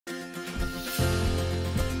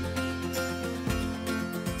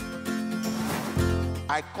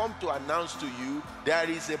I come to announce to you there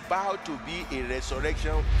is about to be a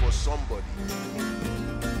resurrection for somebody.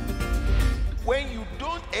 When you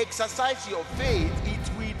don't exercise your faith,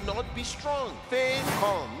 it will not be strong. Faith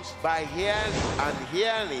comes by hearing, and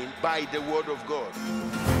hearing by the word of God.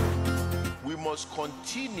 We must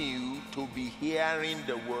continue to be hearing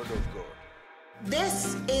the word of God.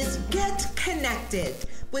 This is Get Connected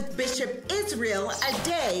with Bishop Israel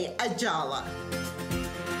Ade-Ajala.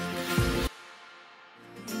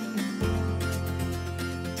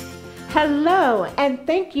 Hello, and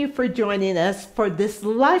thank you for joining us for this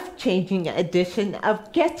life-changing edition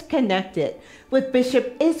of Get Connected with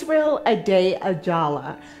Bishop Israel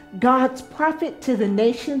Ade-Ajala, God's prophet to the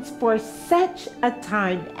nations for such a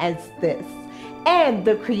time as this, and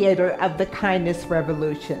the creator of the Kindness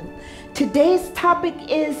Revolution. Today's topic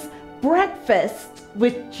is Breakfast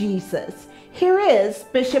with Jesus. Here is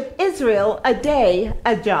Bishop Israel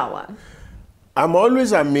Ade-Ajala. I'm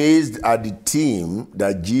always amazed at the team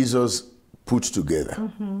that Jesus put together.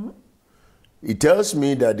 It tells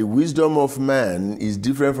me that the wisdom of man is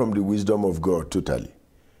different from the wisdom of God totally.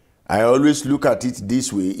 I always look at it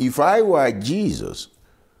this way. If I were Jesus,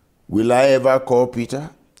 will I ever call Peter?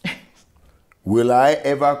 Will I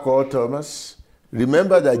ever call Thomas?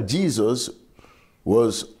 Remember that Jesus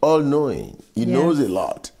was all-knowing. He knows a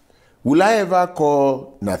lot. Will I ever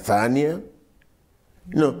call Nathaniel?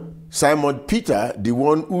 Simon Peter, the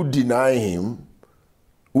one who deny him,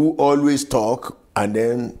 who always talk and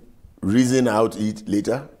then reason out it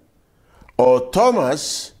later. Or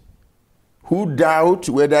Thomas, who doubt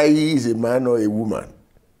whether he is a man or a woman.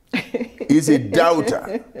 He's a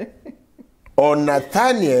doubter. Or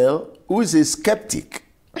Nathaniel, who is a skeptic.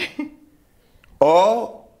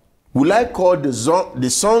 Or will I call the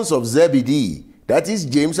sons of Zebedee, that is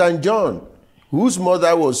James and John, whose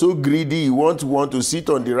mother was so greedy he want to sit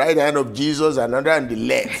on the right hand of Jesus and another on the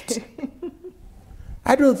left?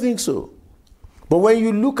 I don't think so. But when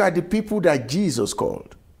you look at the people that Jesus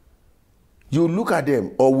called, you look at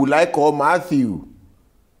them. Or will I call Matthew,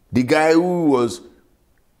 the guy who was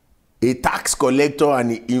a tax collector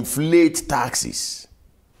and he inflates taxes?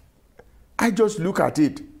 I just look at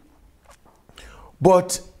it.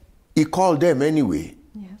 But he called them anyway.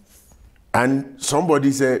 Yes. And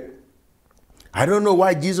somebody said, I don't know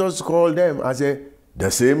why Jesus called them. I said, the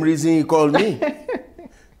same reason he called me.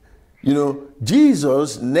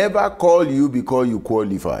 Jesus never called you because you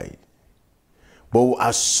qualified. But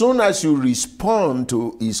as soon as you respond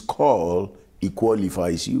to his call, he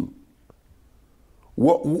qualifies you.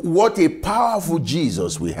 What a powerful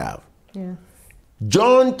Jesus we have. Yeah.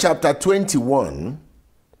 John chapter 21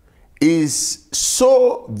 is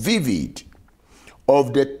so vivid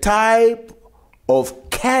of the type of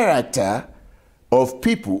character of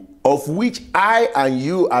people of which I and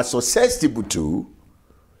you are susceptible to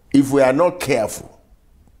if we are not careful.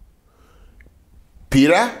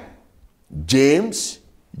 Peter, James,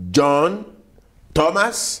 John,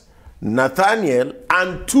 Thomas, Nathaniel,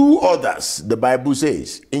 and two others, the Bible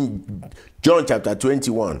says in John chapter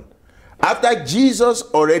 21. After Jesus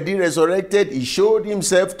already resurrected, he showed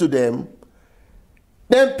himself to them.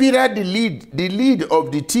 Then Peter, the lead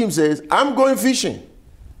of the team, says, I'm going fishing.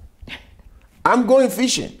 I'm going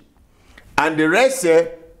fishing. And the rest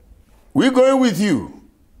say, we're going with you.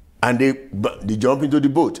 And they jump into the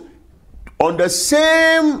boat. On the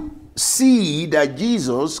same sea that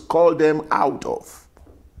Jesus called them out of.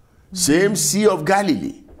 Same Sea of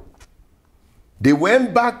Galilee. They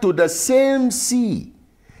went back to the same sea.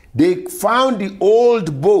 They found the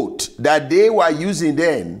old boat that they were using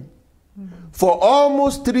then. For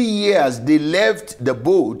almost 3 years, they left the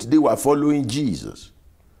boat. They were following Jesus.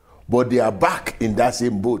 But they are back in that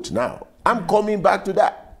same boat now. I'm coming back to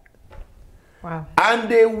that. Wow. And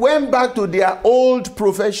they went back to their old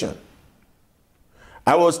profession.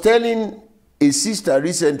 I was telling a sister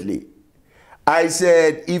recently, I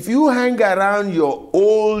said, if you hang around your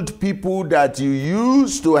old people that you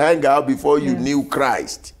used to hang out before you knew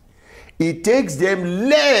Christ, it takes them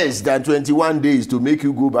less than 21 days to make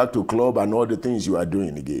you go back to club and all the things you are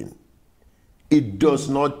doing again. It does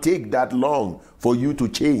not take that long for you to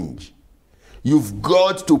change. You've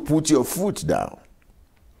got to put your foot down.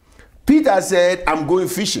 Peter said, I'm going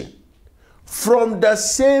fishing. From the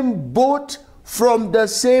same boat, from the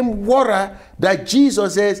same water that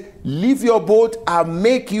Jesus says, leave your boat and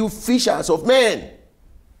make you fishers of men.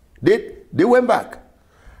 They went back.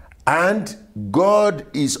 And God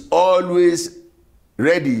is always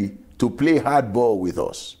ready to play hardball with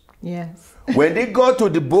us. Yes. When they got to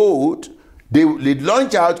the boat, they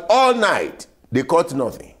launched out all night. They caught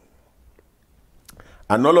nothing.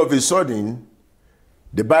 And all of a sudden,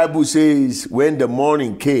 The Bible says when the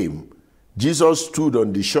morning came, Jesus stood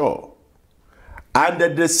on the shore. And the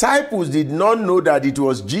disciples did not know that it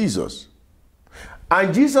was Jesus.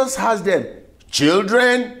 And Jesus asked them,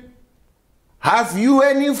 children, have you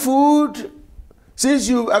any food? Since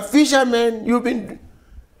you are fishermen, you've been...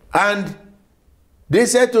 And they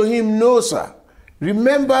said to him, no, sir.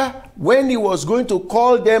 Remember when he was going to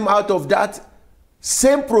call them out of that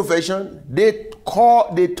same profession, they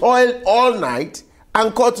toiled all night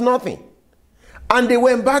and caught nothing. And they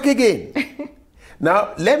went back again.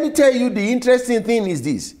 Now, let me tell you, the interesting thing is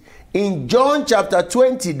this. In John chapter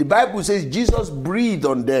 20, the Bible says Jesus breathed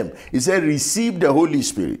on them. He said, receive the Holy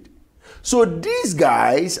Spirit. So these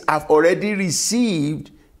guys have already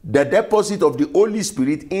received the deposit of the Holy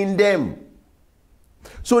Spirit in them.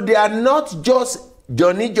 So they are not just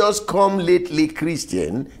Johnny just come lately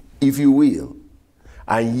Christian, if you will.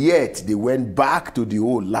 And yet they went back to the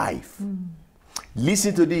old life.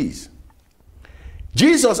 Listen to this.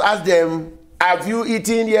 Jesus asked them, have you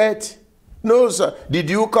eaten yet? No, sir. Did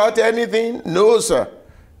you caught anything? No, sir.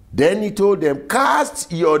 Then he told them,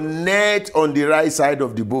 cast your net on the right side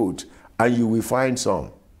of the boat and you will find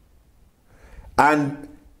some. And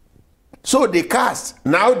so they cast.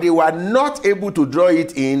 Now they were not able to draw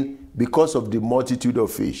it in because of the multitude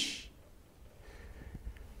of fish.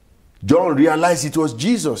 John realized it was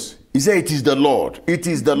Jesus. He said, it is the Lord. It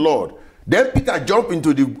is the Lord. Then Peter jumped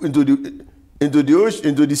into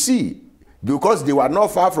the sea because they were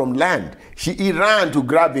not far from land. He ran to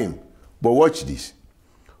grab him. But watch this.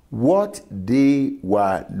 What they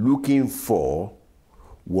were looking for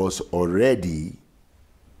was already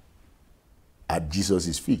at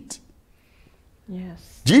Jesus' feet.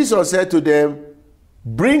 Yes. Jesus said to them,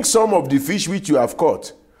 bring some of the fish which you have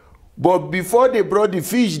caught. But before they brought the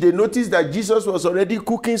fish, they noticed that Jesus was already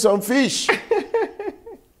cooking some fish.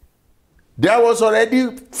 There was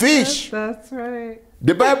already fish. That's right.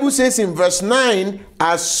 The Bible says in verse 9,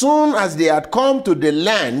 as soon as they had come to the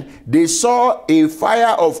land, they saw a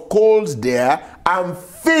fire of coals there and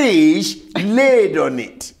fish laid on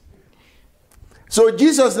it. So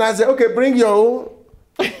Jesus now said, okay, bring your own.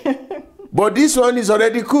 But this one is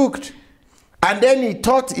already cooked. And then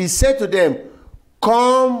he said to them,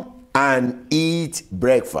 come and eat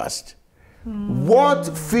breakfast.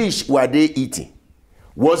 What fish were they eating?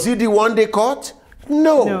 Was it the one they caught?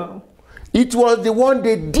 No. It was the one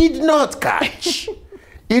they did not catch.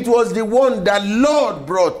 It was the one that Lord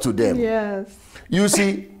brought to them. Yes. You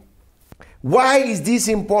see, why is this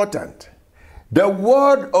important? The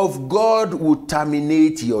word of God would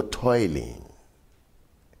terminate your toiling.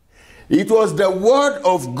 It was the word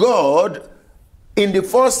of God in the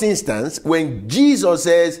first instance when Jesus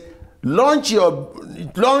says, launch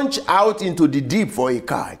out into the deep for a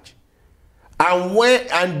catch.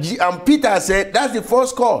 And Peter said, that's the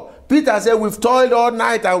first call. Peter said, we've toiled all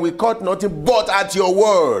night and we caught nothing but at your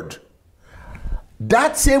word.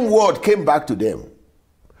 That same word came back to them.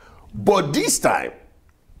 But this time,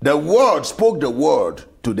 the word spoke the word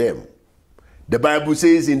to them. The Bible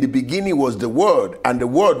says in the beginning was the word, and the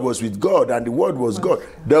word was with God, and the word was God.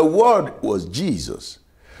 The word was Jesus.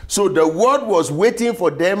 So the word was waiting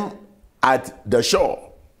for them at the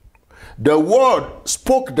shore. The word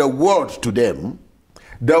spoke the word to them.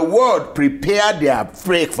 The word prepared their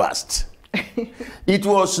breakfast. It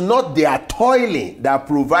was not their toiling that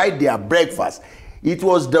provided their breakfast. It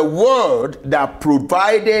was the word that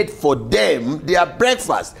provided for them their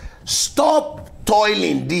breakfast. Stop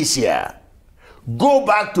toiling this year. Go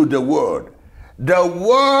back to the word. The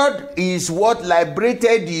word is what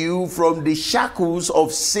liberated you from the shackles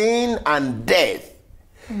of sin and death.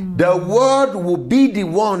 The word will be the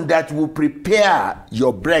one that will prepare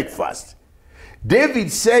your breakfast.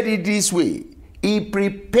 David said it this way, he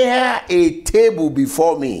prepared a table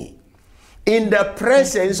before me in the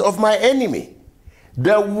presence of my enemy.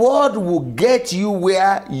 The word will get you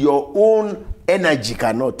where your own energy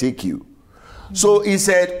cannot take you. So he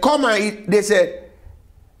said, come and eat. They said,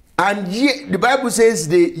 and yet, the Bible says,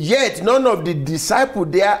 yet none of the disciples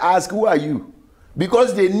there asked, who are you?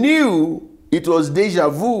 Because they knew it was deja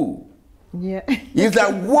vu. Yeah. It's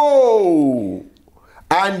like, whoa.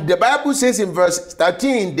 And the Bible says in verse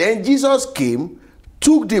 13, then Jesus came,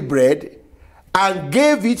 took the bread, and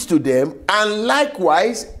gave it to them, and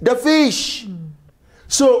likewise the fish.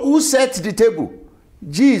 So who set the table?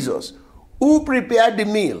 Jesus. Who prepared the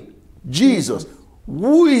meal? Jesus.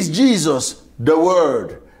 Who is Jesus? The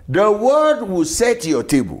Word. The Word will set your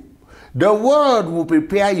table. The Word will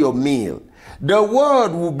prepare your meal. The Word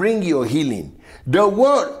will bring your healing. The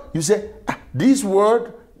Word, you say, this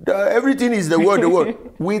Word, everything is the Word, the Word.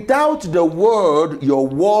 Without the Word, your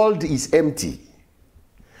world is empty.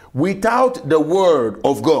 Without the word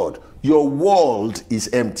of God, your world is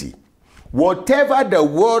empty. Whatever the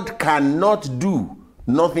word cannot do,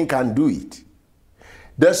 nothing can do it.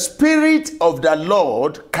 The Spirit of the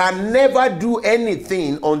Lord can never do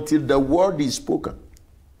anything until the word is spoken.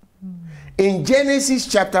 In Genesis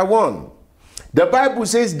chapter 1, the Bible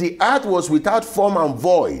says the earth was without form and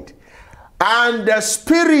void, and the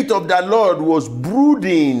Spirit of the Lord was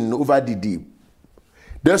brooding over the deep.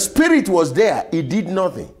 The Spirit was there, it did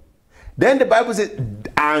nothing. Then the Bible says,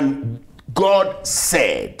 and God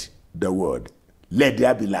said the word, let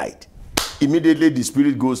there be light. Immediately the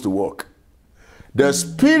Spirit goes to work. The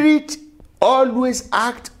Spirit always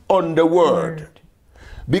acts on the word.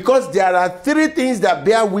 Because there are three things that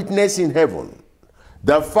bear witness in heaven: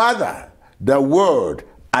 the Father, the Word,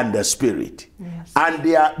 and the Spirit. Yes.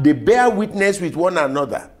 And they bear witness with one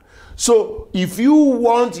another. So if you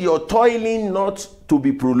want your toiling not to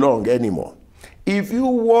be prolonged anymore, if you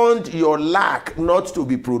want your lack not to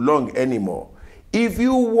be prolonged anymore, if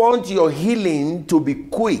you want your healing to be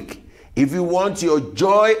quick, if you want your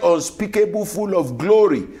joy unspeakable, full of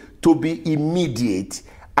glory, to be immediate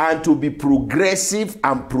and to be progressive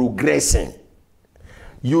and progressing,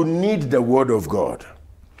 you need the word of God.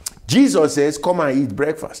 Jesus says, come and eat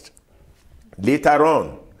breakfast. Later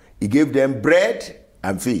on, he gave them bread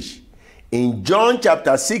and fish. In John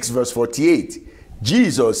chapter 6, verse 48,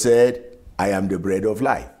 Jesus said, I am the bread of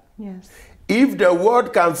life. Yes. If the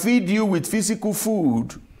word can feed you with physical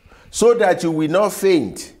food so that you will not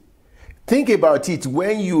faint, think about it.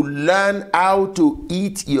 When you learn how to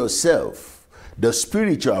eat yourself, the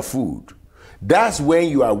spiritual food, that's when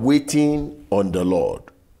you are waiting on the Lord.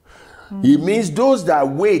 It means those that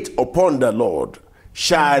wait upon the Lord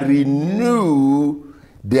shall renew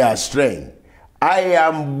their strength. I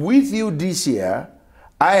am with you this year.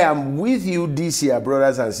 I am with you this year,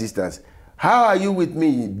 brothers and sisters. How are you with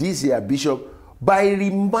me this year, Bishop? By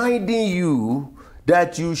reminding you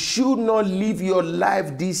that you should not live your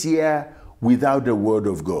life this year without the word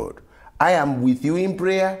of God. I am with you in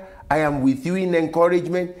prayer. I am with you in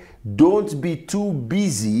encouragement. Don't be too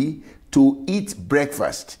busy to eat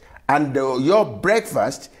breakfast. And your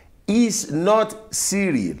breakfast is not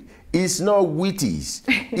cereal. It's not Wheaties.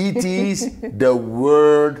 It is the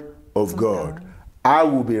word of God. I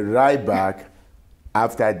will be right back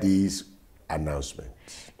after these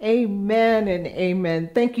announcements. Amen and amen.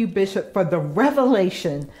 Thank you, Bishop, for the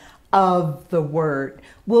revelation of the word.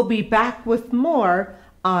 We'll be back with more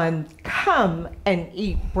on Come and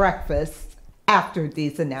Eat Breakfast after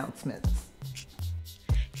these announcements.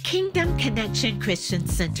 Kingdom Connection Christian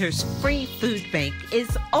Center's free food bank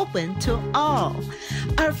is open to all.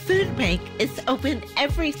 Our food bank is open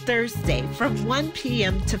every Thursday from 1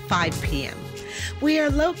 p.m. to 5 p.m. We are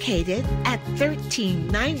located at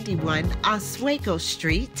 1391 Oswego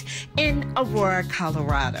Street in Aurora,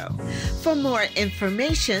 Colorado. For more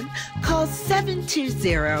information, call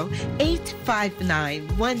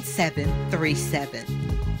 720-859-1737.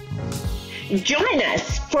 Join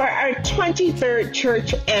us for our 23rd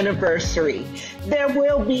church anniversary. There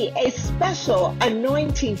will be a special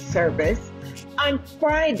anointing service on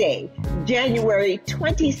Friday, January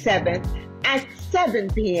 27th at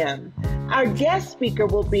 7 p.m. Our guest speaker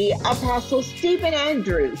will be Apostle Stephen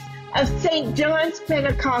Andrews of St. John's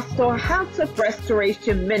Pentecostal House of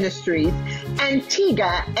Restoration Ministries,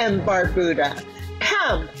 Antigua and Barbuda.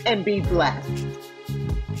 Come and be blessed.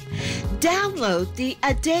 Download the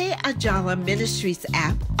Ade-Ajala Ministries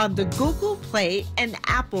app on the Google Play and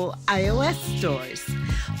Apple iOS stores.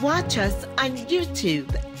 Watch us on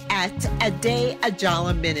YouTube at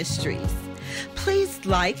Ade-Ajala Ministries. Please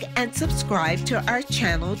like and subscribe to our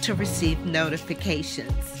channel to receive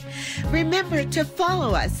notifications. Remember to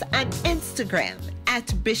follow us on Instagram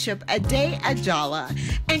at Bishop Ade-Ajala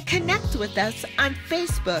and connect with us on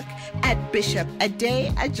Facebook at Bishop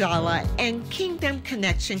Ade-Ajala and Kingdom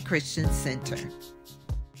Connection Christian Center.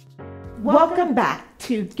 Welcome back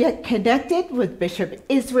to Get Connected with Bishop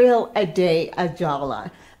Israel Ade-Ajala.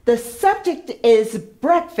 The subject is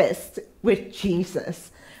breakfast with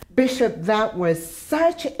Jesus. Bishop, that was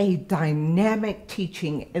such a dynamic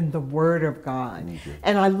teaching in the Word of God.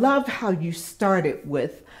 And I love how you started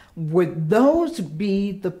with, would those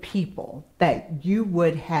be the people that you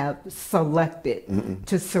would have selected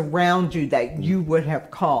to surround you, that you would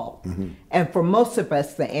have called? And for most of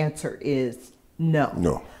us, the answer is no.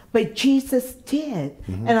 No. But Jesus did.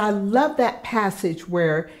 And I love that passage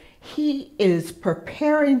where he is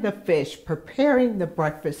preparing the fish, preparing the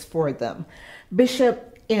breakfast for them. Bishop,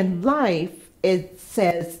 in life, it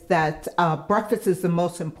says that breakfast is the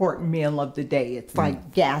most important meal of the day. It's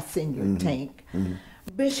like gas in your tank.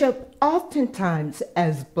 Bishop, oftentimes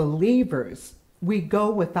as believers, we go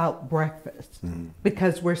without breakfast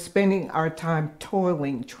because we're spending our time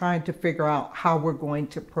toiling, trying to figure out how we're going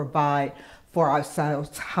to provide for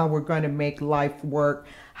ourselves, how we're going to make life work,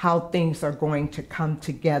 how things are going to come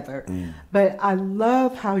together. But I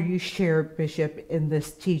love how you shared, Bishop, in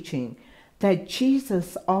this teaching that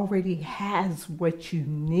Jesus already has what you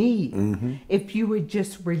need if you would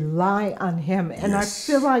just rely on him. And I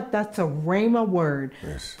feel like that's a rhema word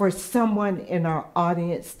for someone in our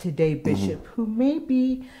audience today, Bishop, who may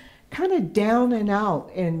be kind of down and out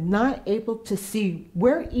and not able to see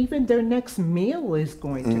where even their next meal is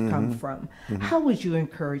going to come from. How would you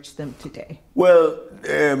encourage them today? Well,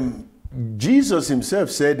 Jesus himself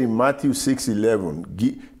said in Matthew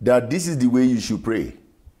 6:11 that this is the way you should pray.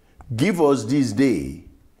 Give us this day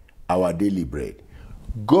our daily bread.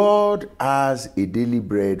 God has a daily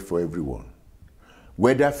bread for everyone,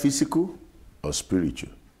 whether physical or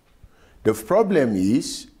spiritual. The problem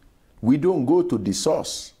is we don't go to the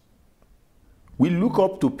source. We look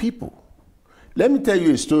up to people. Let me tell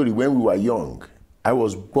you a story. When we were young, I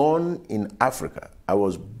was born in Africa. I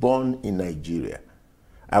was born in Nigeria.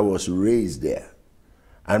 I was raised there.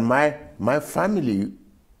 And my family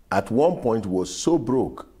at one point was so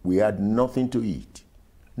broke, we had nothing to eat.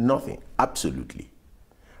 Nothing, absolutely.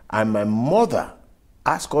 And my mother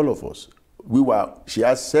asked all of us, she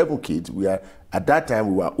has 7 kids. At that time,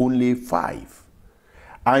 we were only 5.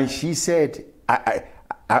 And she said,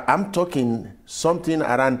 I'm talking something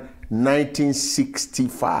around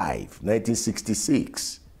 1965,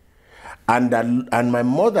 1966. And my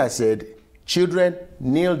mother said, children,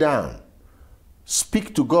 kneel down.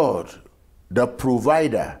 Speak to God, the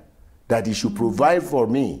provider, that he should provide for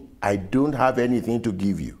me. I don't have anything to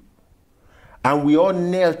give you. And we all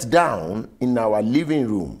knelt down in our living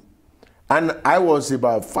room. And I was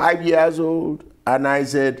about 5 years old. And I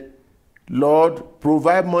said, Lord,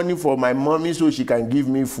 provide money for my mommy so she can give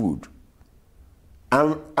me food.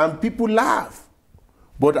 And people laugh.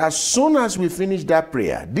 But as soon as we finished that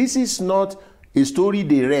prayer, this is not a story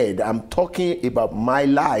they read. I'm talking about my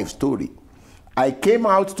life story. I came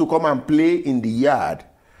out to come and play in the yard.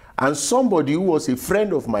 And somebody who was a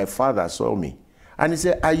friend of my father saw me. And he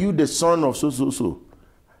said, are you the son of so?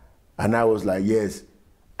 And I was like, yes.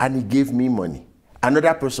 And he gave me money.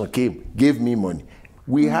 Another person came, gave me money.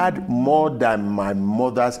 We had more than my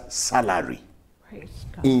mother's salary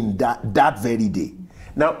in that very day.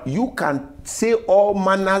 Now, you can say all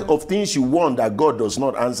manner of things you want that God does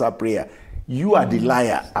not answer prayer. You are the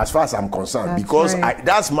liar as far as I'm concerned. That's because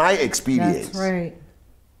that's my experience. That's right.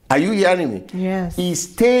 Are you hearing me? Yes. He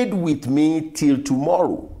stayed with me till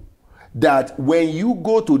tomorrow. That when you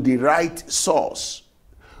go to the right source,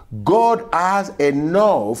 God has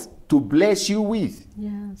enough to bless you with.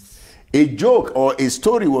 Yes. A joke or a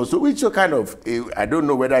story was, which kind of, I don't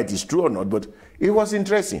know whether it is true or not, but it was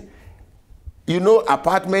interesting. You know,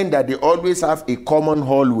 apartment that they always have a common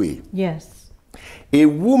hallway. Yes. A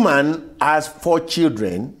woman has 4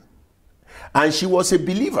 children, and she was a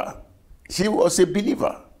believer. She was a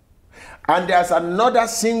believer. And there's another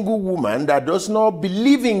single woman that does not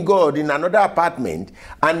believe in God in another apartment,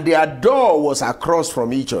 and their door was across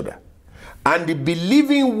from each other. And the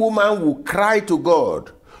believing woman will cry to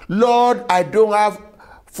God, Lord, I don't have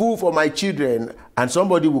food for my children, and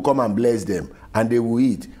somebody will come and bless them, and they will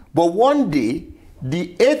eat. But one day,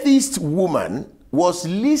 the atheist woman was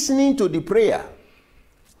listening to the prayer.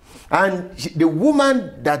 And the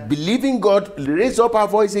woman that believed in God raised up her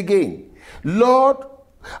voice again. Lord,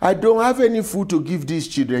 I don't have any food to give these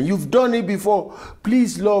children. You've done it before.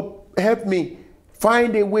 Please, Lord, help me.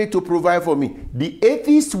 Find a way to provide for me. The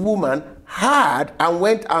atheist woman had and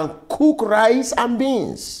went and cooked rice and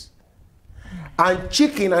beans and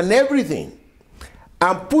chicken and everything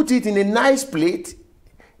and put it in a nice plate,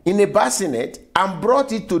 in a bassinet, and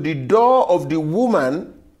brought it to the door of the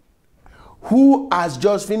woman who has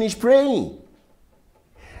just finished praying.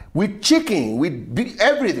 With chicken, with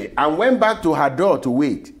everything, and went back to her door to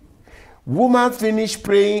wait. Woman finished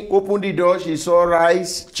praying, opened the door, she saw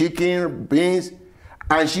rice, chicken, beans,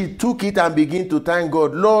 and she took it and began to thank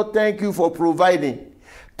God. Lord, thank you for providing.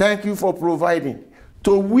 Thank you for providing.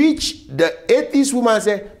 To which the atheist woman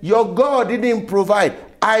said, your God didn't provide.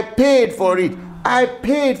 I paid for it. I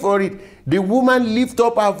paid for it. The woman lifted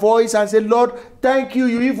up her voice and said, Lord, thank you.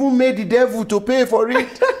 You even made the devil to pay for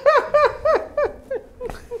it.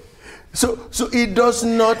 So it does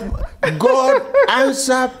not, God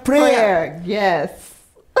answer prayer. Yes.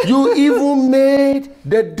 You even made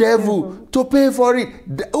the devil to pay for it.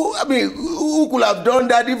 I mean, who could have done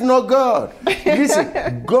that if not God?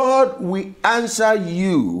 Listen, God will answer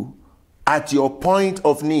you at your point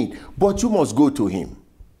of need, but you must go to him.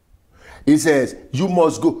 He says, you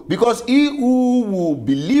must go, because he who will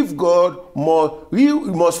believe God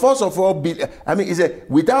must first of all be, he said,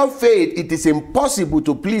 without faith it is impossible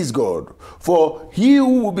to please God. For he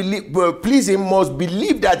who will please him must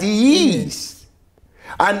believe that he is.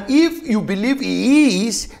 And if you believe he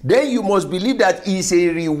is, then you must believe that he is a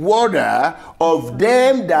rewarder of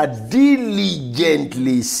them that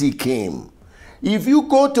diligently seek him. If you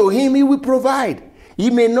go to him, he will provide.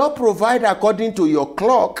 He may not provide according to your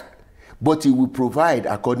clock, but he will provide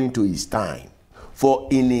according to his time. For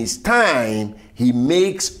in his time, he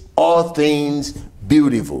makes all things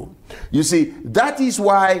beautiful. You see, that is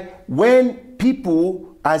why when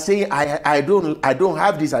people are saying, I don't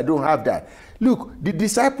have this, I don't have that. Look, the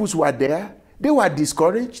disciples were there. They were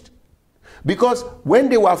discouraged. Because when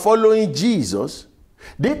they were following Jesus,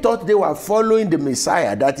 they thought they were following the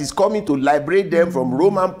Messiah that is coming to liberate them from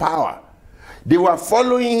Roman power. They were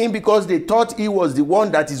following him because they thought he was the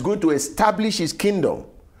one that is going to establish his kingdom.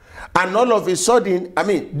 And all of a sudden,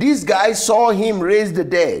 these guys saw him raise the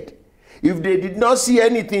dead. If they did not see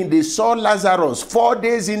anything, they saw Lazarus 4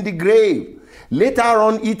 days in the grave. Later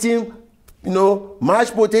on eating,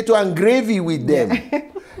 mashed potato and gravy with them.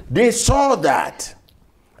 They saw that.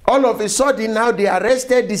 All of a sudden now they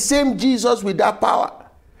arrested the same Jesus with that power.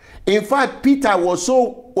 In fact, Peter was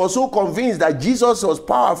so convinced that Jesus was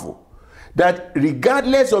powerful that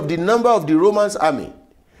regardless of the number of the Romans' army,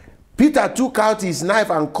 Peter took out his knife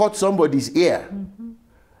and cut somebody's ear.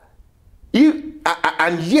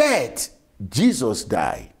 And yet, Jesus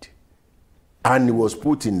died and he was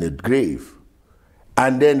put in the grave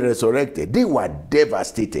and then resurrected. They were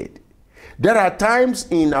devastated. There are times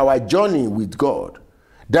in our journey with God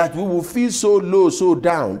that we will feel so low, so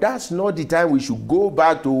down. That's not the time we should go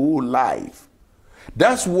back to whole life.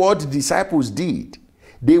 That's what the disciples did.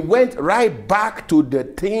 They went right back to the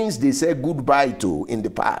things they said goodbye to in the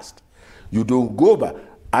past. You don't go back.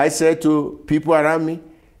 I said to people around me,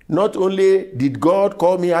 not only did God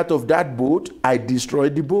call me out of that boat, I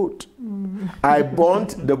destroyed the boat. I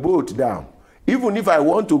burnt the boat down. Even if I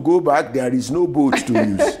want to go back, there is no boat to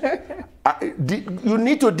use. You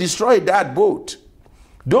need to destroy that boat.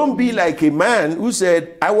 Don't be like a man who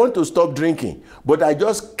said, I want to stop drinking, but I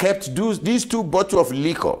just kept these 2 bottles of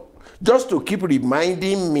liquor just to keep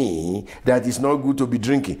reminding me that it's not good to be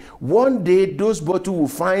drinking. One day, those bottles will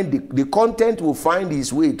find, the content will find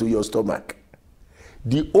its way to your stomach.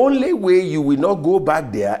 The only way you will not go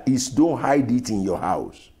back there is don't hide it in your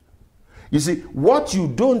house. You see, what you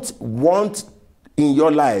don't want in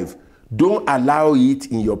your life, don't allow it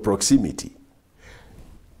in your proximity.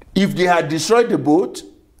 If they had destroyed the boat,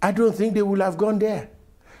 I don't think they would have gone there.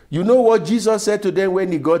 You know what Jesus said to them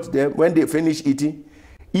when he got them, when they finished eating?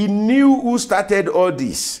 He knew who started all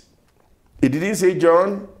this. He didn't say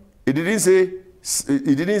John. He didn't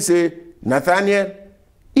say Nathaniel.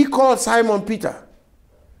 He called Simon Peter.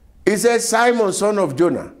 He said, Simon, son of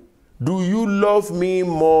Jonah, do you love me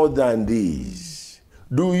more than this?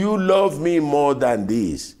 Do you love me more than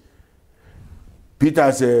this?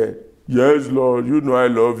 Peter said, yes, Lord, you know I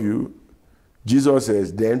love you. Jesus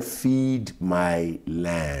says, then feed my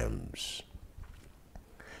lambs.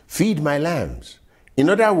 Feed my lambs. In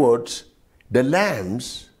other words, the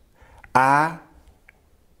lambs are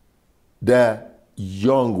the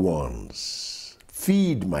young ones.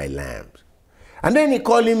 Feed my lambs. And then he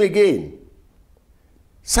called him again.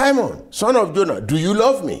 Simon, son of Jonah, do you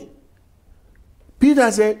love me?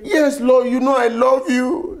 Peter said, yes, Lord, you know I love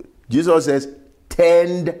you. Jesus says,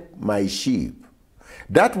 tend my sheep.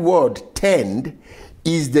 That word tend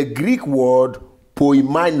is the Greek word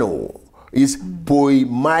poimano. It's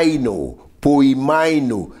poimaino,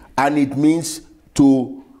 and it means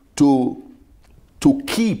to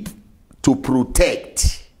keep, to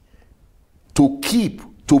protect. To keep,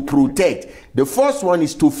 to protect. The first one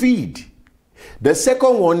is to feed. The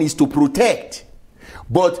second one is to protect.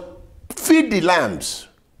 But feed the lambs,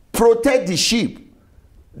 protect the sheep.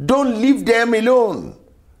 Don't leave them alone.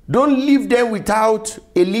 Don't leave them without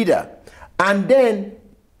a leader. And then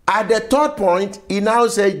at the third point, he now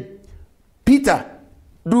said, Peter,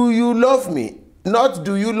 do you love me? Not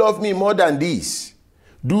do you love me more than this.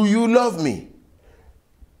 Do you love me?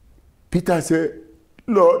 Peter said,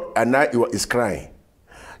 Lord, and now he is crying.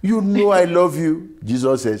 You know I love you.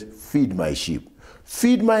 Jesus says, feed my sheep.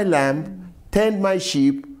 Feed my lamb, tend my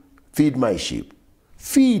sheep, feed my sheep.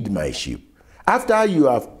 Feed my sheep. After you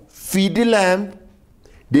have feed the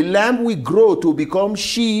lamb will grow to become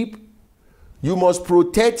sheep. You must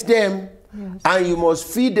protect them, yes, and you must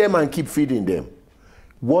feed them and keep feeding them.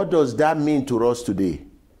 What does that mean to us today?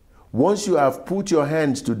 Once you have put your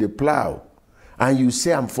hands to the plow and you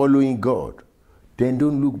say, I'm following God, then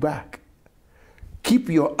don't look back. Keep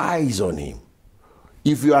your eyes on him.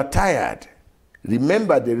 If you are tired,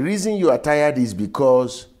 remember the reason you are tired is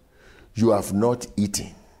because you have not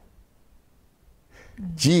eaten.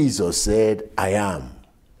 Jesus said, I am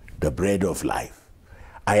the bread of life.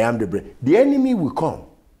 I am the bread. The enemy will come.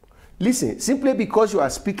 Listen, simply because you are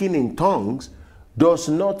speaking in tongues does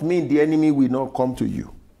not mean the enemy will not come to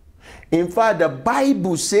you. In fact, the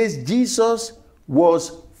Bible says Jesus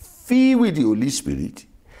was filled with the Holy Spirit.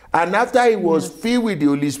 And after he was filled with the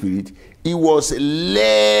Holy Spirit, he was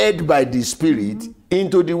led by the Spirit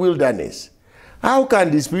into the wilderness. How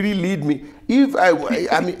can the Spirit lead me? If I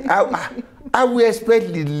will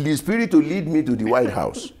expect the Spirit to lead me to the White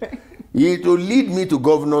House. It will lead me to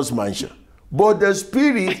governor's mansion. But the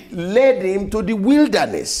Spirit led him to the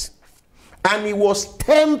wilderness. And he was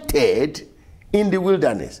tempted in the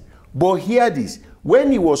wilderness. But hear this.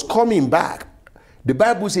 When he was coming back, the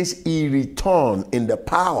Bible says he returned in the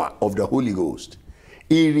power of the Holy Ghost.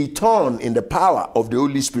 He returned in the power of the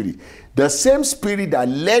Holy Spirit. The same Spirit that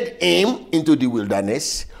led him into the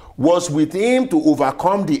wilderness was with him to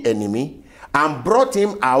overcome the enemy and brought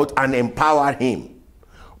him out and empowered him.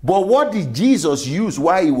 But what did Jesus use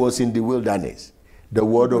while he was in the wilderness? The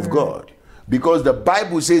word of God. Because the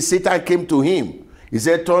Bible says Satan came to him. He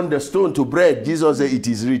said, turn the stone to bread. Jesus said, it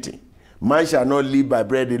is written, man shall not live by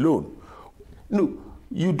bread alone. No,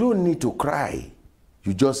 you don't need to cry.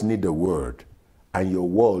 You just need the word. And your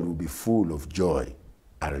world will be full of joy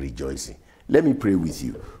and rejoicing. Let me pray with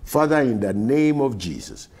you. Father, in the name of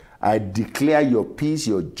Jesus, I declare your peace,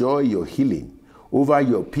 your joy, your healing over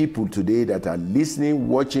your people today that are listening,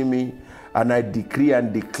 watching me. And I decree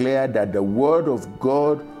and declare that the word of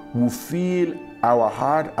God will fill our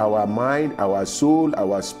heart, our mind, our soul,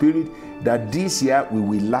 our spirit, that this year we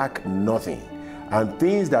will lack nothing. And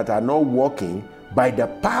things that are not working, by the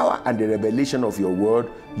power and the revelation of your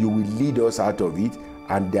word, you will lead us out of it,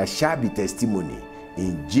 and there shall be testimony.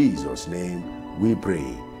 In Jesus' name we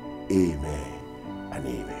pray. Amen and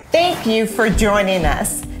amen. Thank you for joining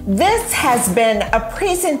us. This has been a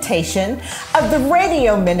presentation of the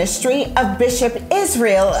radio ministry of Bishop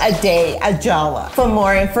Israel Ade-Ajala. For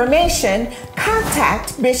more information,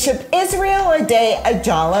 contact Bishop Israel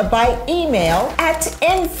Ade-Ajala by email at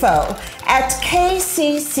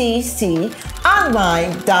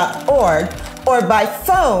info@kccconline.org or by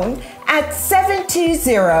phone at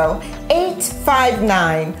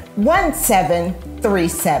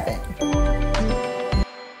 720-859-1737.